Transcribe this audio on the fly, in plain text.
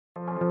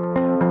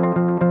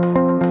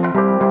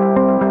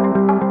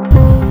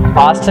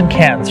Austin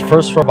Canton's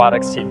first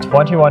robotics team,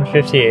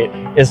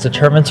 2158, is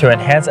determined to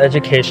enhance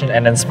education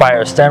and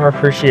inspire STEM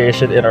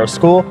appreciation in our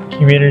school,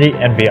 community,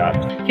 and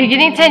beyond.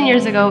 Beginning 10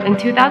 years ago in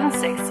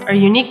 2006, our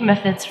unique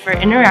methods for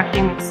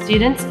interacting with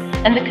students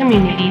and the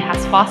community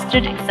has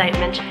fostered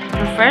excitement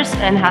for FRC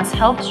and has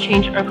helped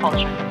change our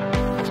culture.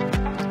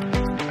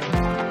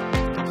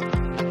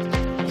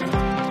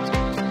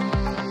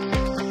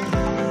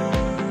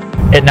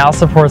 It now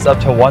supports up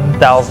to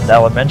 1,000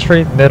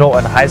 elementary, middle,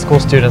 and high school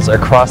students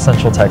across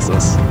Central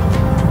Texas.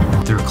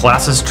 Through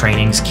classes,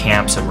 trainings,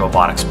 camps, and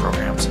robotics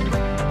programs.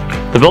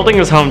 The building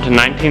is home to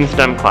 19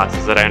 STEM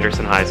classes at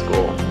Anderson High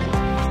School.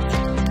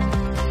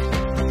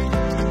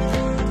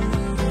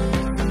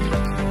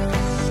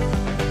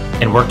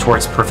 And work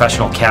towards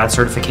professional CAD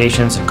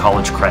certifications and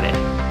college credit.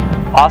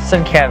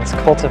 Austin Cans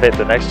cultivate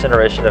the next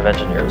generation of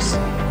engineers.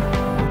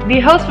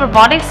 We host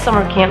robotics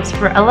summer camps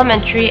for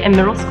elementary and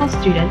middle school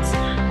students,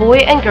 Boy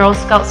and Girl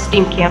Scout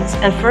STEAM camps,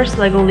 and FRC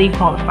LEGO League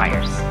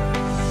qualifiers.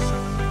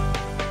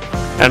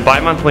 And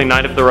bi-monthly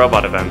Night of the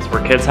Robot events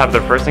where kids have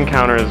their first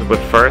encounters with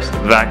FRC,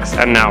 VEX,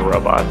 and now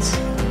robots.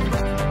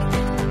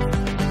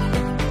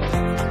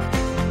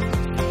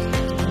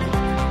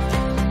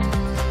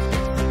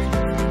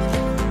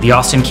 The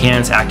Austin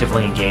Cans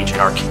actively engage in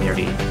our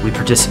community. We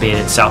participate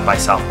in South by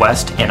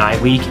Southwest, NI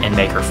Week, and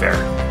Maker Faire.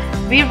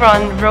 We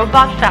run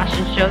robot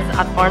fashion shows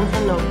at Barnes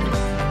 & Noble.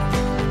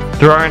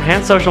 Through our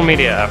enhanced social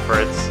media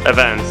efforts,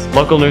 events,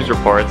 local news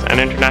reports,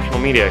 and international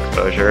media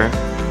exposure,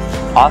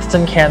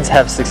 Austin Cans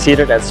have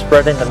succeeded at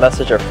spreading the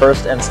message of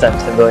FRC and STEM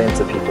to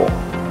millions of people.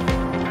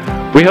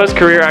 we host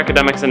career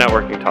academics and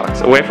networking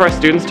talks, a way for our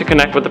students to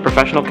connect with the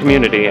professional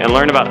community and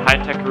learn about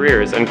high-tech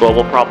careers and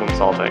global problem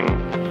solving.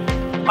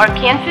 Our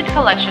canned food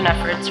collection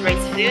efforts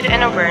raise food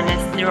and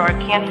awareness through our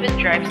canned food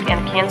drives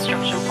and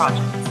construction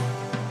projects.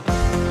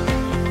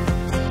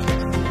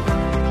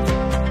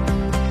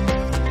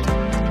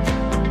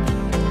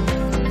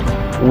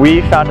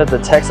 We founded the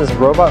Texas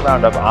Robot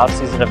Roundup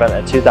off-season event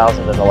in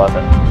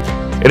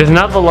 2011. It is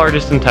now the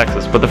largest in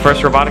Texas, with the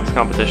first robotics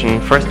competition,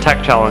 first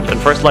tech challenge, and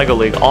first LEGO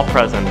League all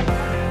present,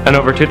 and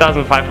over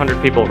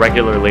 2,500 people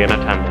regularly in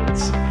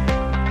attendance.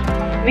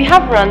 We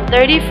have run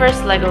 30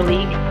 first LEGO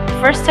League,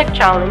 first tech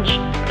challenge,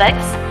 VEX,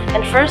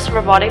 and first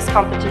robotics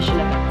competition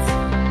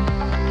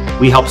events.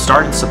 We help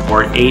start and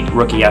support 8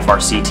 rookie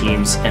FRC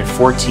teams and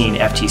 14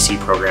 FTC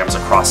programs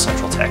across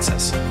Central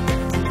Texas.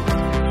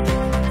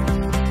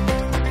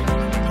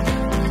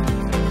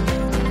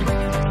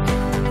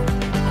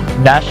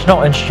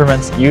 National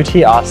Instruments,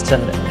 UT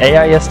Austin,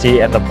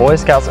 AISD, and the Boy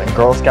Scouts and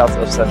Girl Scouts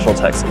of Central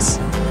Texas.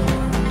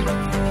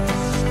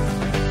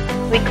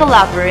 We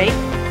collaborate,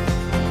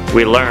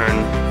 We learn,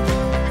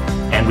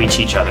 And we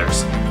teach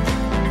others.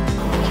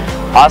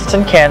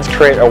 Austin Cans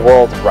create a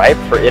world ripe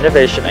for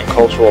innovation and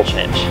cultural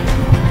change.